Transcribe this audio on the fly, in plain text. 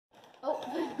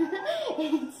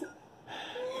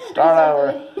Start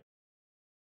over.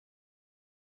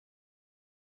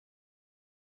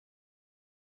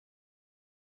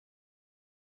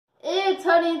 It's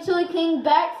Hardee and Chili King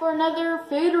back for another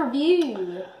food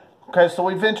review. Okay, so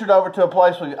we ventured over to a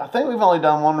place, I think we've only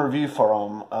done one review for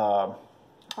them.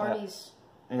 Hardee's.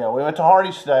 Yeah, we went to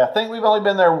Hardee's today. I think we've only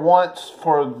been there once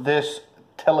for this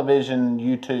television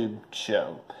YouTube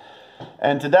show.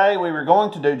 And today we were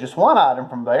going to do just one item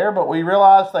from there, but we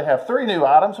realized they have 3 new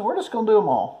items, and we're just going to do them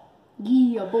all.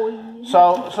 Yeah, boy.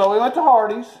 So we went to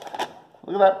Hardee's.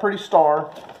 Look at that pretty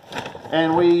star.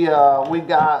 And we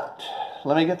got...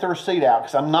 Let me get the receipt out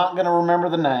because I'm not going to remember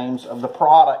the names of the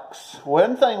products.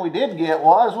 One thing we did get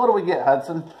was, what do we get,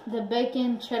 Hudson? The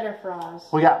Bacon Cheddar Fries.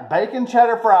 We got Bacon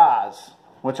Cheddar Fries,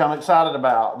 which I'm excited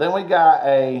about. Then we got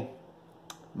a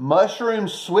Mushroom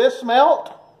Swiss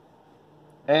Melt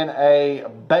and a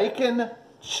Bacon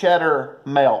Cheddar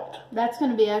Melt. That's going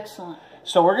to be excellent.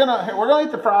 So we're gonna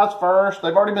eat the fries first.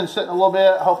 They've already been sitting a little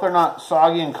bit. Hope they're not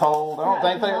soggy and cold. I don't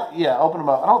think they. Yeah, open them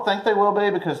up. I don't think they will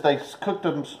be because they cooked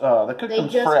them. They cooked them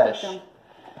fresh. Yeah,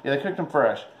 they cooked them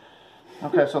fresh.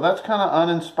 Okay, so that's kind of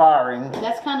uninspiring.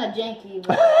 That's kind of janky.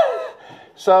 But...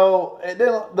 So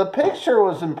the picture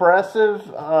was impressive.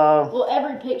 Well,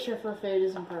 every picture for food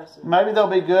is impressive. Maybe they'll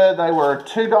be good. They were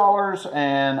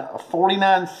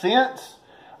 $2.49.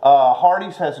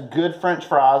 Hardee's has good French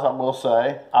fries, I will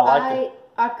say. I've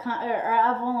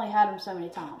only had them so many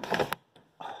times.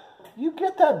 You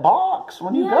get that box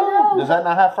when you go. Does that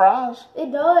not have fries? It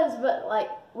does, but like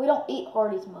we don't eat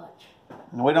Hardee's much.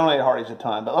 We don't eat Hardee's a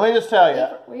ton, but let me just tell you,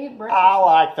 we eat I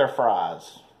like their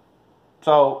fries.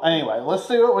 So anyway, let's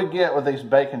see what we get with these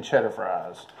bacon cheddar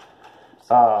fries.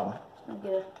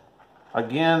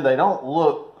 Again, they don't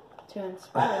look too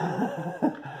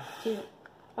inspiring.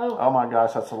 Oh my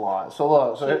gosh, that's a lot. So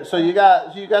look, so you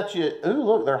got your, ooh,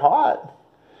 look, they're hot.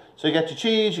 So you got your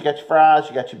cheese, you got your fries,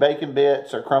 you got your bacon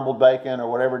bits or crumbled bacon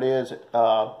or whatever it is. It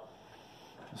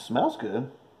smells good.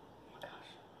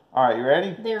 All right, you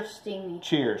ready? They're steamy.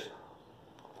 Cheers.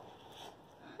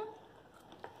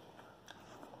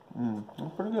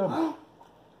 That's pretty good.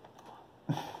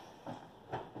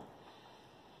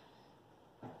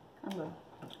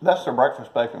 That's their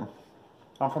breakfast bacon.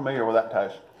 I'm familiar with that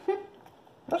taste.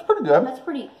 That's pretty good. That's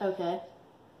pretty okay.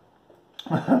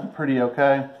 Pretty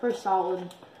okay. Pretty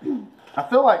solid. I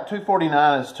feel like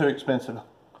 $2.49 is too expensive.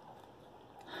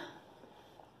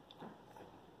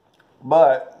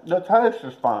 But the taste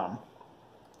is fine.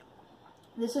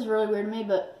 This is really weird to me,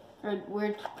 or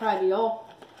weird probably to y'all.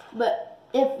 But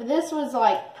if this was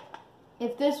like,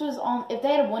 if they had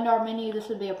a $1 menu, this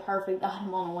would be a perfect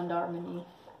item on a $1 menu.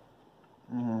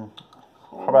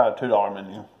 How about a $2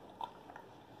 menu?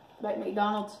 Like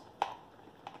McDonald's.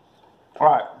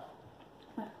 Alright.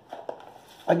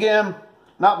 Again,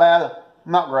 not bad,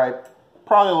 not great.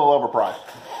 Probably a little overpriced.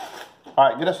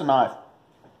 Alright, get us a knife.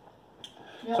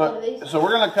 So we're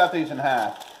going to cut these in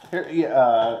half. Here,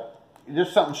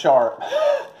 just something sharp.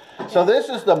 So this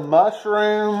is the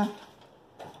mushroom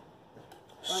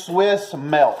Swiss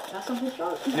melt. That's something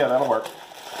sharp. Yeah, that'll work.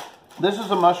 This is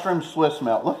a mushroom Swiss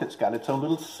melt. Look, it's got its own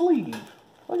little sleeve.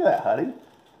 Look at that, Huddy.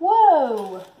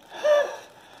 Whoa.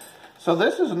 So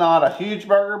this is not a huge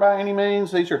burger by any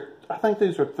means. These are, I think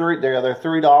these are they're $3.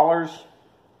 Do you want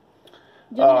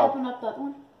to open up that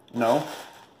one? No.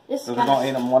 This we're going to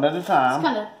eat them one at a time. It's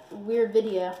kind of a weird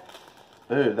video.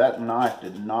 Ooh, that knife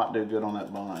did not do good on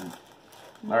that bun.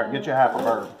 No. All right, get you half a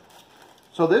burger.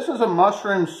 So this is a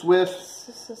mushroom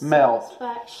Swiss melt.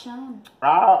 Satisfaction.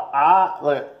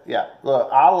 Look,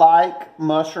 I like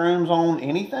mushrooms on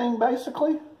anything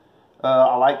basically.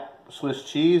 I like Swiss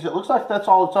cheese. It looks like that's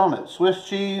all that's on it. Swiss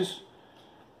cheese,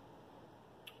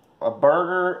 a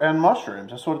burger, and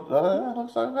mushrooms. That's what it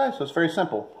looks like. Okay, so it's very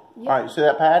simple. Yep. All right, you see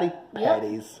that patty? Yep.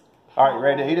 Patties. All right, you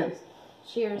ready to eat it?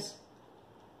 Cheers.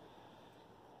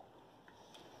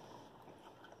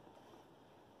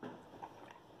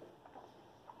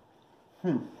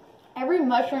 Every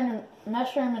mushroom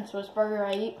and Swiss burger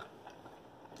I eat,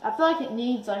 I feel like it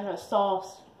needs like a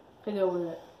sauce to go with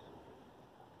it.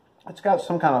 It's got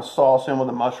some kind of sauce in with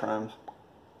the mushrooms.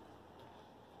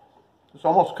 It's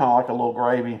almost kind of like a little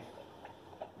gravy.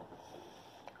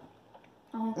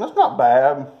 That's not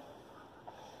bad.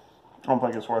 I don't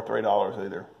think it's worth $3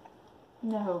 either.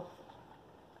 No.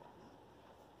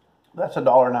 That's a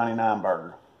 $1.99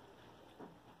 burger.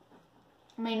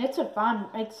 I mean, it's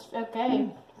okay.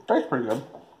 Tastes pretty good.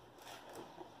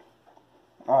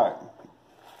 Alright.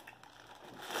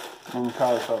 I'm going to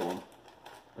try this other one.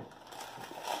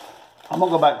 I'm going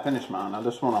to go back and finish mine. I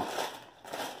just want to...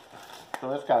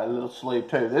 So it's got a little sleeve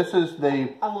too. This is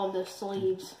the... I love those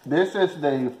sleeves. This is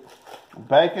the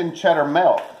bacon cheddar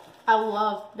melt. I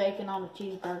love bacon on a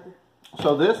cheeseburger.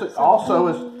 So this also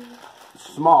is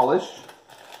smallish.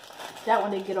 That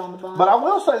one did get on the bun. But I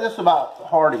will say this about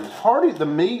Hardee's. The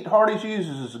meat Hardee's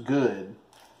uses is good.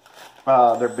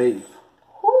 Their beef.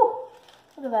 Whew.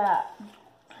 Look at that.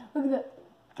 Look at that.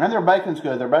 And their bacon's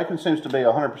good. Their bacon seems to be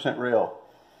 100% real.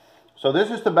 So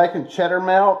this is the bacon cheddar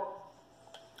melt.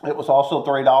 It was also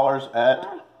 $3 at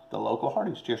the local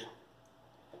Hardee's. Cheers.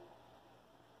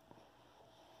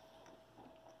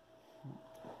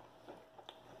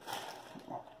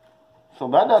 So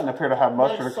that doesn't appear to have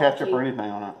mustard or ketchup or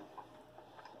anything on it.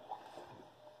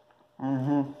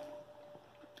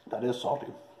 That is salty.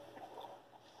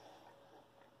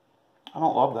 I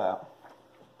don't love that.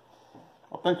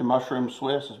 I think the mushroom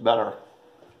Swiss is better.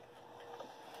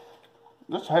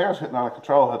 This hair is getting out of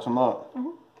control. Had some luck.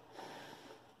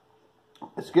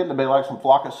 It's getting to be like some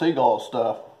flock of seagulls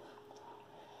stuff.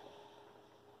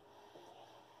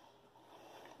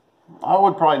 I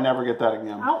would probably never get that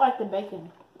again. I don't like the bacon.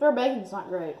 Their bacon's not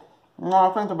great. No,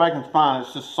 I think the bacon's fine.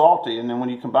 It's just salty, and then when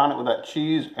you combine it with that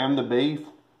cheese and the beef,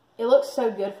 it looks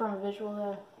so good from a visual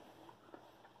though.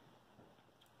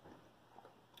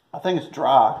 I think it's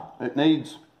dry. It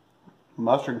needs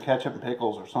mustard and ketchup and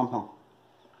pickles or something.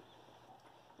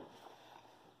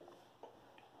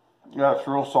 Yeah, it's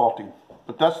real salty.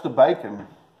 But that's the bacon.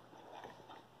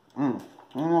 I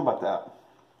don't know about that.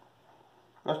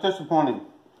 That's disappointing.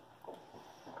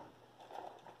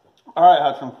 Alright,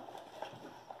 Hudson.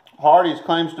 Hardee's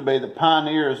claims to be the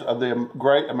pioneers of the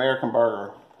great American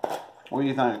burger. What do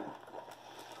you think?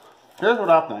 Here's what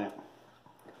I think.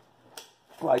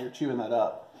 While you're chewing that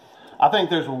up. I think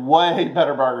there's way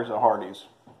better burgers at Hardee's.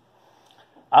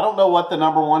 I don't know what the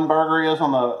 #1 burger is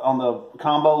on the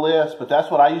combo list, but that's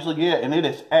what I usually get, and it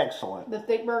is excellent. The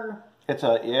Thickburger? It's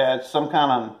it's some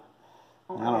kind of,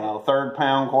 I don't know, 1/3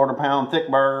 pound, 1/4 pound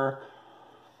Thickburger. I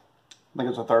think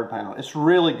it's a 1/3 pound. It's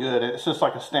really good. It's just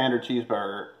like a standard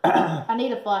cheeseburger. I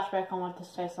need a flashback on what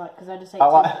this tastes like because I just ate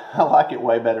I like it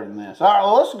way better than this. All right,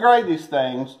 well, let's grade these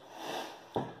things.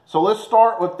 So let's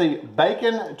start with the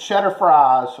bacon cheddar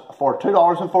fries for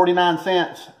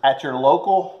 $2.49 at your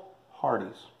local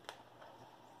Hardee's.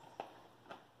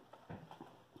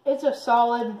 It's a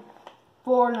solid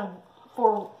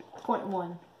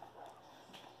 4.1.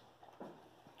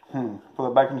 For the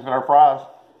bacon cheddar fries.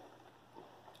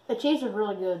 The cheese is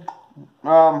really good.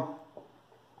 I'm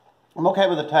okay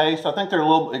with the taste. I think they're a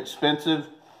little expensive.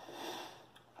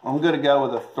 I'm going to go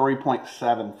with a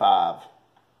 3.75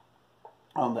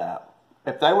 on that.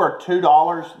 If they were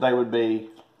 $2, they would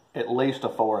be at least a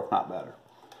 4, if not better.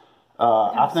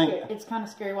 I think it's kind of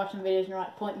scary watching videos and you're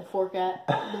like pointing the fork at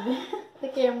the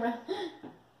camera.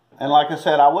 And like I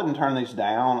said, I wouldn't turn these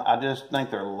down. I just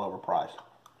think they're a little overpriced.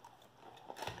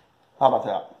 How about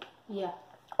that? Yeah.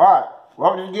 All right.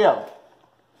 What would you give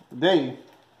the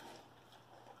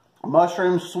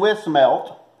mushroom Swiss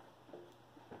melt,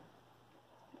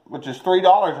 which is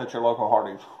 $3 at your local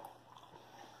Hardee's?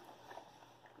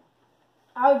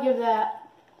 I would give that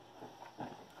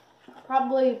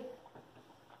probably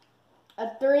a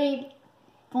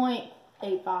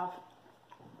 3.85.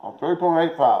 A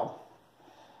 3.85.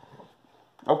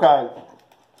 Okay.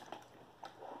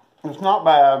 It's not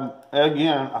bad.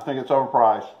 Again, I think it's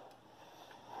overpriced.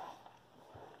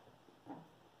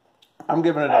 I'm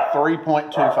giving it a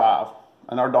 3.25.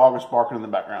 And our dog is barking in the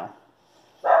background.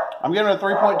 I'm giving it a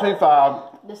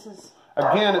 3.25. This is...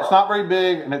 Again, it's not very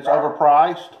big and it's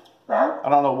overpriced. I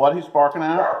don't know what he's barking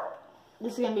at.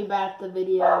 This is going to be bad for the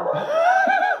video.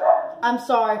 I'm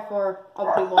sorry for all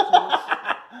the people watching this.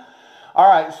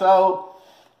 Alright, so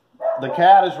the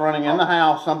cat is running in the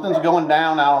house. Something's going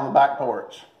down out on the back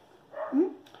porch.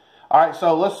 Alright,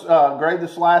 so let's grade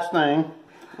this last thing,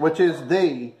 which is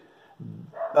the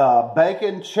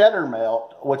bacon cheddar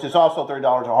melt, which is also $3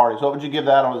 at Hardee's. What would you give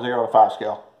that on a 0 to 5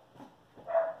 scale?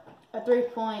 A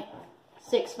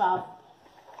 3.65.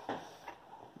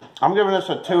 I'm giving this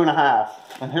a 2.5.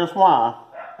 And here's why.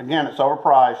 Again, it's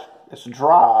overpriced. It's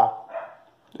dry.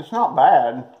 It's not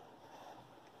bad.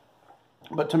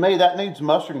 But to me, that needs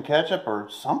mustard and ketchup or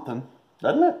something.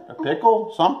 Doesn't it? A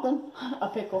pickle? Something? A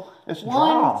pickle. It's dry.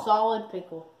 One solid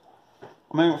pickle.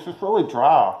 I mean, it's just really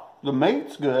dry. The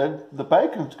meat's good. The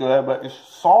bacon's good, but it's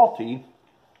salty.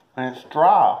 And it's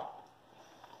dry.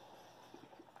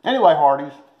 Anyway,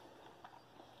 Hardee's.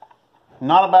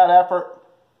 Not a bad effort.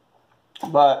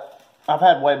 But I've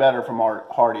had way better from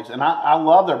Hardee's. And I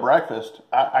love their breakfast.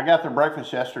 I got their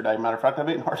breakfast yesterday. Matter of fact, I've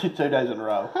eaten Hardee's 2 days in a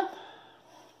row.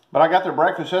 But I got their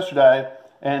breakfast yesterday,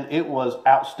 and it was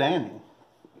outstanding.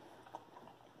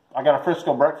 I got a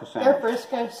Frisco breakfast sandwich. Their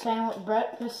Frisco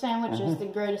breakfast sandwich is the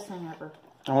greatest thing ever.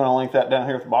 I'm going to link that down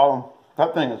here at the bottom.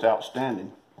 That thing is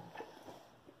outstanding.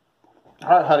 All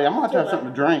right, Hardee, I'm going to have something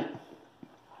to drink.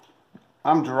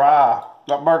 I'm dry.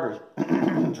 That burger's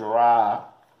dry.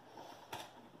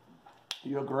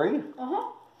 You agree?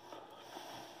 Uh-huh.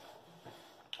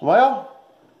 Well,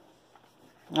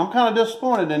 I'm kind of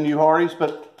disappointed in you, Hardee's,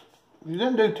 but you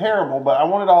didn't do terrible, but I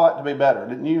wanted all that to be better,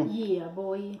 didn't you? Yeah,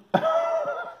 boy.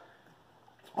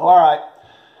 All right.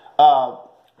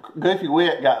 Goofy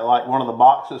Wit got like one of the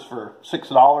boxes for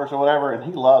 $6 or whatever, and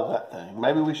he loves that thing.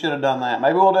 Maybe we should have done that.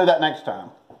 Maybe we'll do that next time.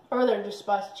 Or they're just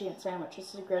spicy chicken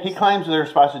sandwiches. This is great. He claims their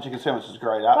spicy chicken sandwich is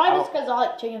great. Probably just because I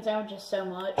like chicken sandwiches so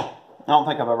much. I don't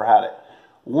think I've ever had it.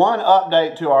 One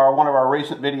update to one of our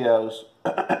recent videos.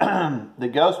 The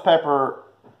ghost pepper,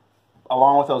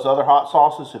 along with those other hot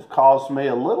sauces, have caused me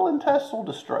a little intestinal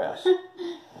distress.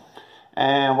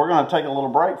 And we're going to take a little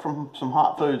break from some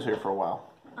hot foods here for a while.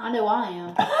 I know I am.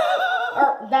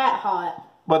 Or that hot.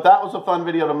 But that was a fun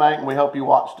video to make, and we hope you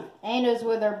watched it. And it was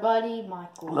with our buddy,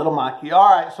 Michael. Little Mikey. All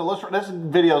right, so this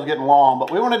video is getting long, but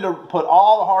we wanted to put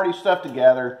all the Hardee stuff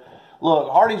together.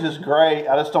 Look, Hardee's is great.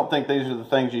 I just don't think these are the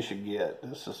things you should get.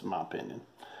 This is my opinion.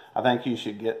 I think you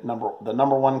should get the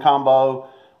number one combo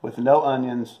with no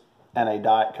onions and a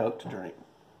Diet Coke to drink.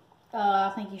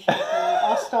 I think you should get the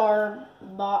All-Star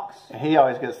box. He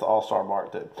always gets the All-Star bar,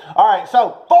 too. All right,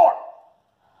 so, for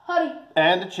Hardee.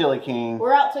 And the Chili King.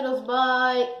 We're out, Toodles.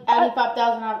 Bye. Audi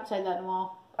 5000. I haven't said that in a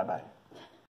while. Bye-bye.